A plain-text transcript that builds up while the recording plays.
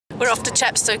We're off to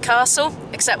Chepstow Castle,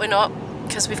 except we're not,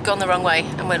 because we've gone the wrong way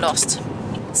and we're lost.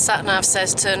 Sat-nav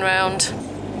says turn round.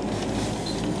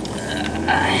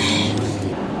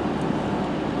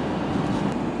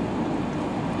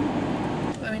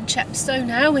 We're in Chepstow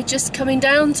now, we're just coming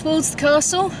down towards the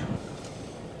castle.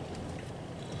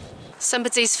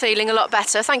 Somebody's feeling a lot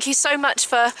better. Thank you so much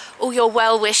for all your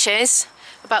well wishes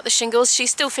about the shingles. She's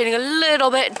still feeling a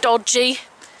little bit dodgy,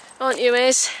 aren't you,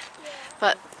 Iz? Yeah.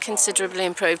 But considerably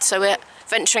improved. So we're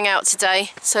venturing out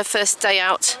today. It's her first day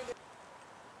out.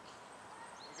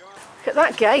 Look at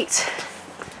that gate.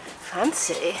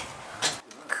 Fancy.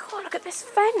 God, look at this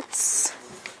fence.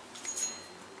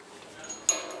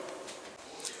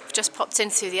 We've just popped in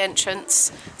through the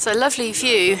entrance. It's a lovely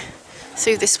view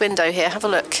through this window here. Have a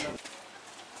look.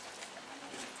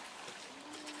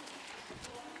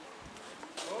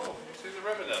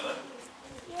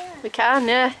 We can,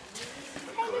 yeah. Hey,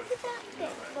 look at that bit,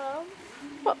 Mum.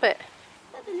 What bit?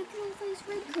 Look at all those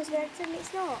wrinkles where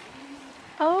it's not.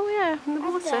 Oh yeah, in the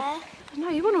water. There. No,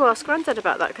 you want to ask Grandad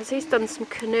about that because he's done some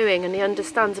canoeing and he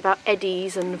understands about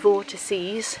eddies and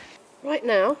vortices. Right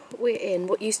now, we're in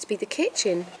what used to be the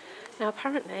kitchen. Now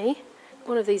apparently,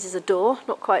 one of these is a door,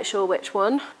 not quite sure which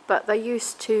one, but they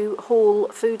used to haul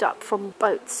food up from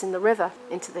boats in the river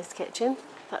into this kitchen.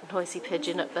 That noisy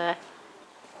pigeon up there.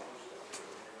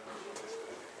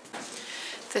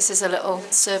 This is a little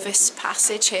service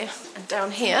passage here, and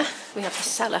down here we have the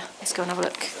cellar. Let's go and have a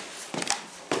look. Look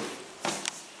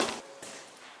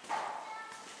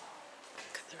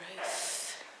at the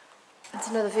roof. That's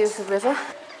another view of the river. Look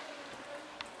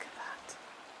at that.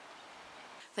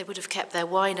 They would have kept their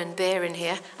wine and beer in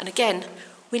here, and again,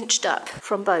 winched up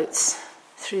from boats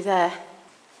through there.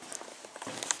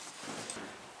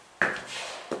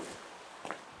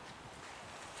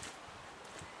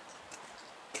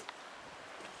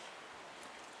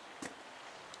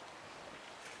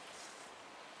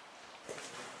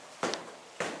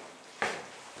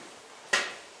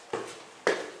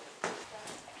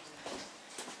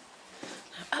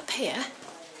 Here,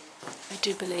 I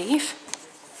do believe,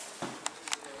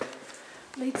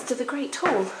 leads to the Great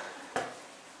Hall.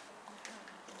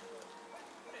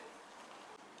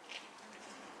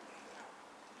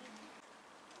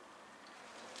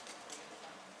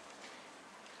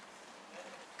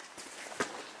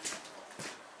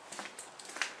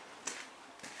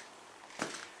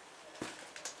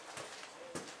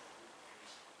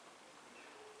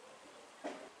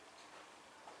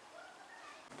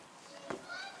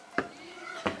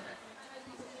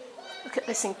 Look at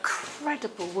this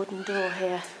incredible wooden door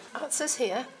here. It says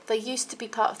here, they used to be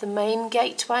part of the main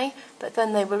gateway, but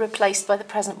then they were replaced by the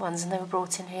present ones and they were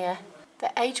brought in here.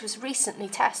 Their age was recently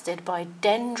tested by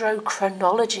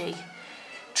dendrochronology,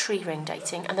 tree ring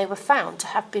dating, and they were found to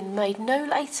have been made no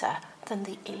later than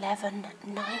the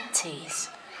 1190s.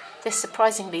 This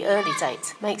surprisingly early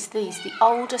date makes these the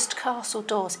oldest castle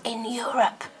doors in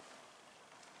Europe.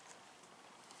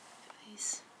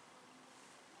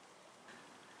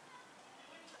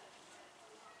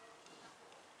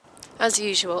 As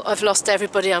usual, I've lost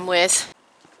everybody I'm with.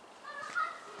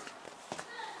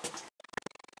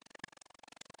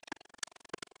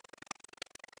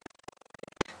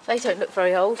 They don't look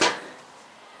very old.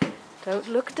 Don't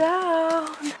look down.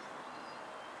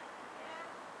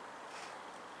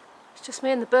 It's just me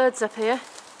and the birds up here.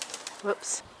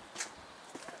 Whoops.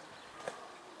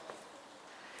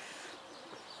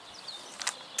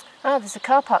 Ah, there's a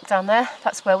car park down there.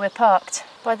 That's where we're parked.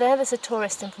 By there's a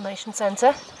tourist information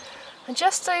centre. And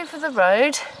just over the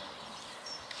road,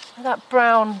 where that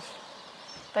brown,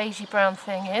 beigey brown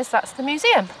thing is, that's the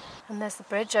museum. And there's the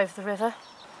bridge over the river.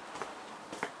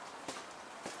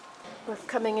 We're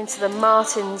coming into the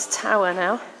Martin's Tower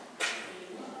now.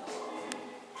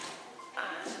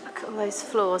 Look at all those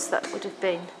floors that would have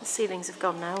been. The ceilings have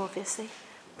gone now, obviously.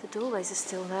 The doorways are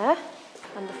still there,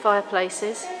 and the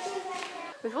fireplaces.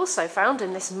 We've also found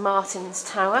in this Martin's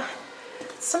Tower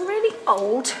some really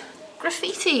old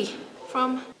graffiti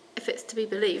from, if it's to be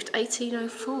believed,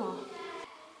 1804.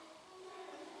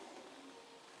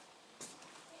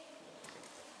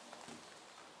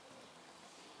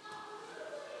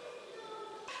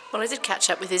 Well, I did catch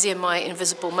up with Izzy and my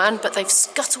invisible man, but they've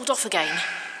scuttled off again,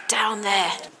 down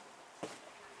there.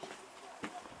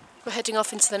 We're heading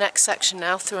off into the next section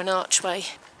now, through an archway.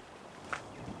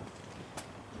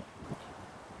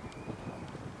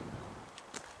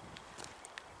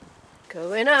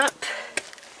 Going up.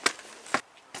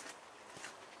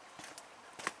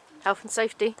 Health and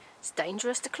safety. It's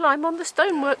dangerous to climb on the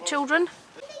stonework, children.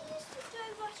 They used to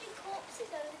throw Russian corpses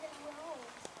over the walls.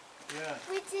 Yeah.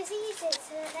 With diseases,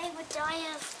 so that they would die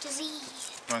of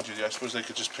disease. Mind you, I suppose they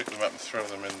could just pick them up and throw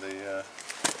them in the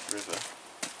river.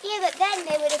 Yeah, but then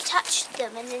they would have touched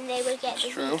them and then they would get That's the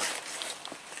true.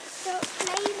 So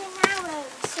flaming arrows,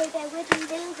 so they're wooden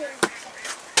buildings.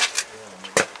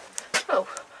 Oh,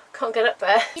 can't get up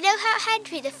there. You know how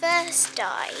Henry I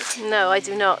died? No, I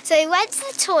do not. So he went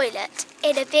to the toilet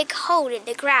in a big hole in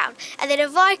the ground, and then a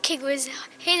Viking was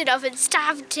hidden off and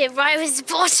stabbed him right with his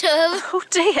bottom. Oh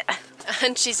dear.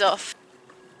 And she's off.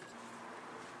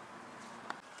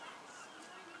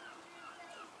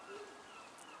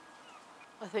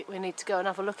 I think we need to go and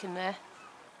have a look in there.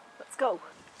 Let's go.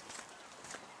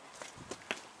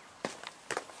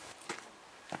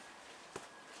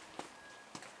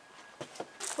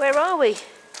 Where are we?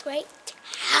 Great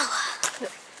tower.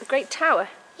 The Great Tower?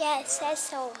 Yeah, it says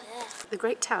so here. The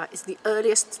Great Tower is the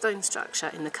earliest stone structure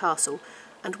in the castle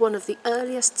and one of the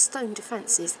earliest stone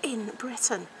defences in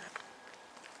Britain.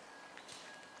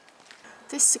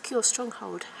 This secure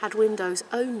stronghold had windows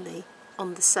only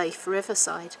on the safe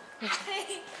riverside. Look,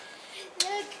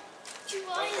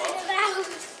 Joanne's in the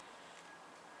mouth.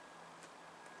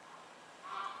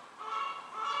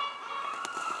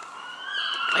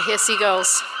 I hear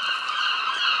seagulls.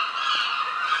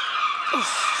 Oh,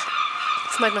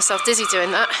 I've made myself dizzy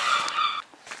doing that.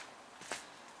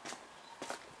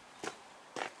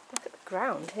 Look at the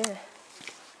ground here.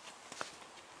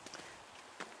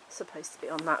 Supposed to be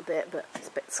on that bit, but this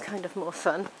bit's kind of more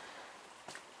fun.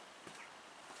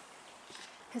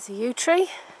 Here's a yew tree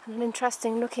and an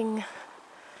interesting looking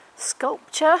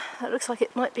sculpture that looks like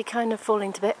it might be kind of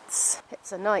falling to bits.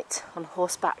 It's a knight on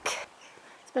horseback.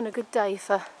 It's been a good day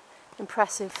for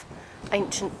impressive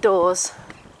ancient doors.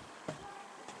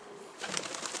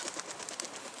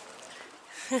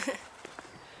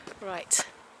 Right,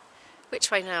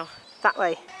 which way now? That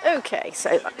way. Okay,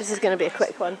 so this is going to be a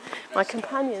quick one. My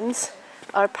companions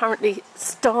are apparently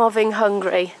starving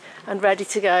hungry and ready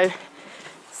to go.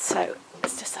 So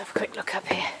let's just have a quick look up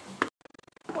here.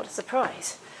 What a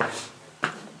surprise.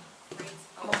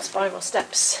 More spiral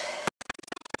steps.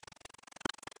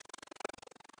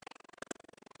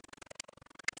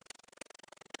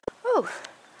 Oh,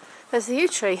 there's the yew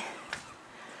tree.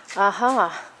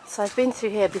 Aha, so I've been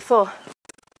through here before.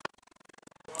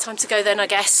 Time to go then, I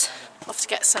guess. Off to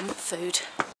get some food.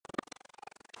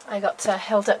 I got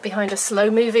held up behind a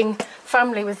slow-moving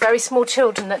family with very small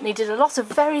children that needed a lot of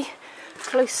very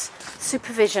close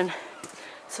supervision.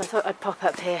 So I thought I'd pop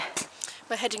up here.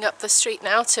 We're heading up the street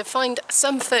now to find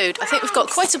some food. I think we've got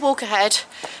quite a walk ahead.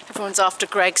 Everyone's after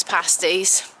Greg's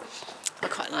pasties. I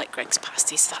quite like Greg's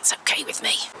pasties, so that's okay with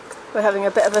me. We're having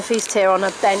a bit of a feast here on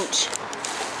a bench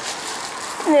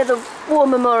near the War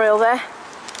Memorial there.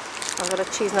 I've got a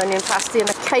cheese and onion pasty and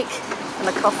a cake and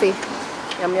a coffee.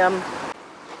 Yum yum.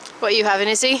 What are you having,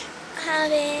 Izzy?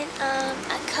 Having a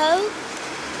Coke,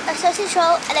 a sausage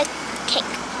roll, and a cake.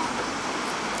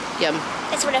 Yum.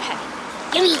 That's what I'm having.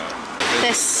 Yummy.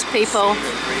 This, people,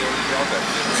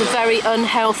 is a very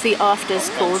unhealthy afters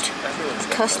called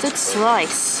custard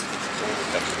slice.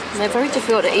 And they're very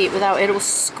difficult to eat without it all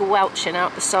squelching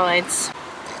out the sides.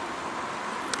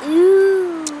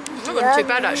 Ooh. Not going too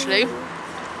bad actually.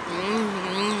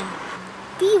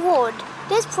 Be warned,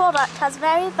 this product has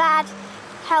very bad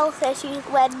health issues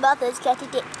when mothers get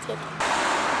addicted.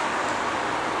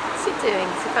 What's he doing?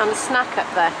 He found a snack up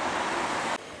there.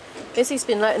 Izzy's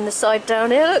been letting the side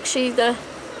down here. Look, she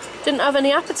didn't have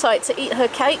any appetite to eat her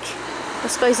cake. I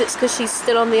suppose it's because she's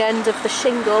still on the end of the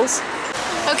shingles.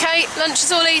 Okay, lunch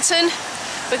is all eaten.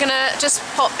 We're going to just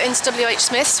pop into WH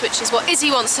Smith's, which is what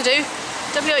Izzy wants to do.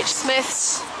 WH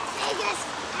Smith's.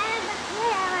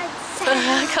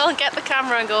 I can't get the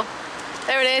camera angle.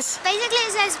 There it is. Basically,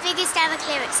 it says biggest ever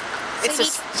clearance. So It's you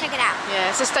need to check it out. Yeah,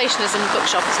 it's a stationer's and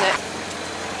bookshop, isn't it?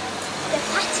 The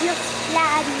patio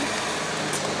plan.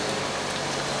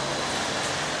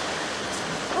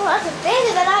 Oh, that's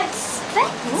bigger than I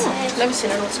expected. Never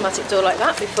seen an automatic door like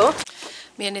that before.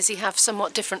 Me and Izzy have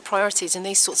somewhat different priorities in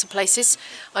these sorts of places.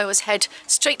 I always head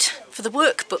straight for the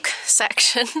workbook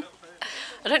section.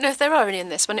 I don't know if there are any in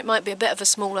this one. It might be a bit of a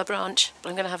smaller branch, but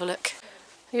I'm going to have a look.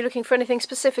 Are you looking for anything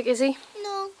specific, Izzy?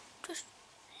 No, just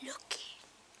looking.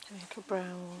 Have a little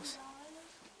browse.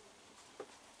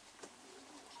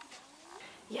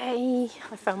 Yay!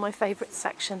 I found my favourite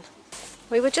section.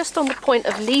 We were just on the point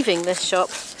of leaving this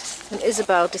shop when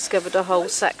Isabel discovered a whole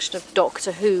section of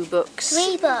Doctor Who books.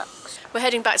 3 books. We're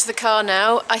heading back to the car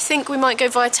now. I think we might go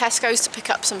via Tesco's to pick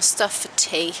up some stuff for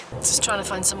tea. Just trying to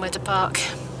find somewhere to park.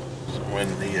 Somewhere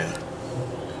near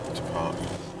to park.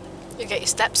 You'll get your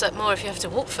steps up more if you have to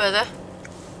walk further.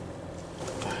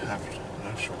 I have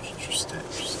no shortage of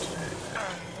steps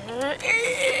today.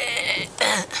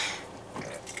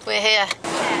 We're here.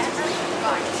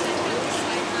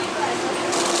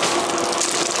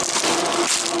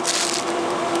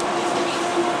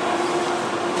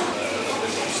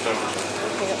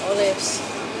 Looking at olives.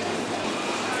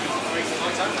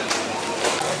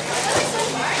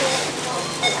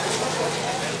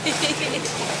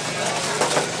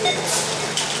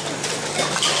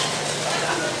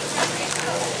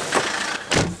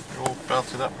 You're all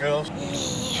belted up, girls?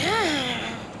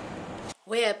 Yeah.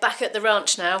 We're back at the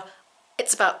ranch now.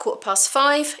 It's about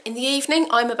 5:15 in the evening.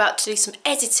 I'm about to do some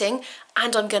editing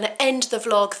and I'm going to end the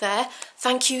vlog there.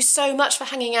 Thank you so much for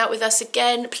hanging out with us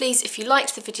again. Please, if you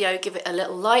liked the video, give it a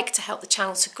little like to help the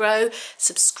channel to grow.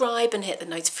 Subscribe and hit the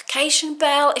notification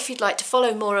bell if you'd like to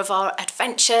follow more of our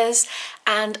adventures.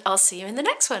 And I'll see you in the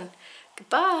next one.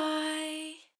 Goodbye.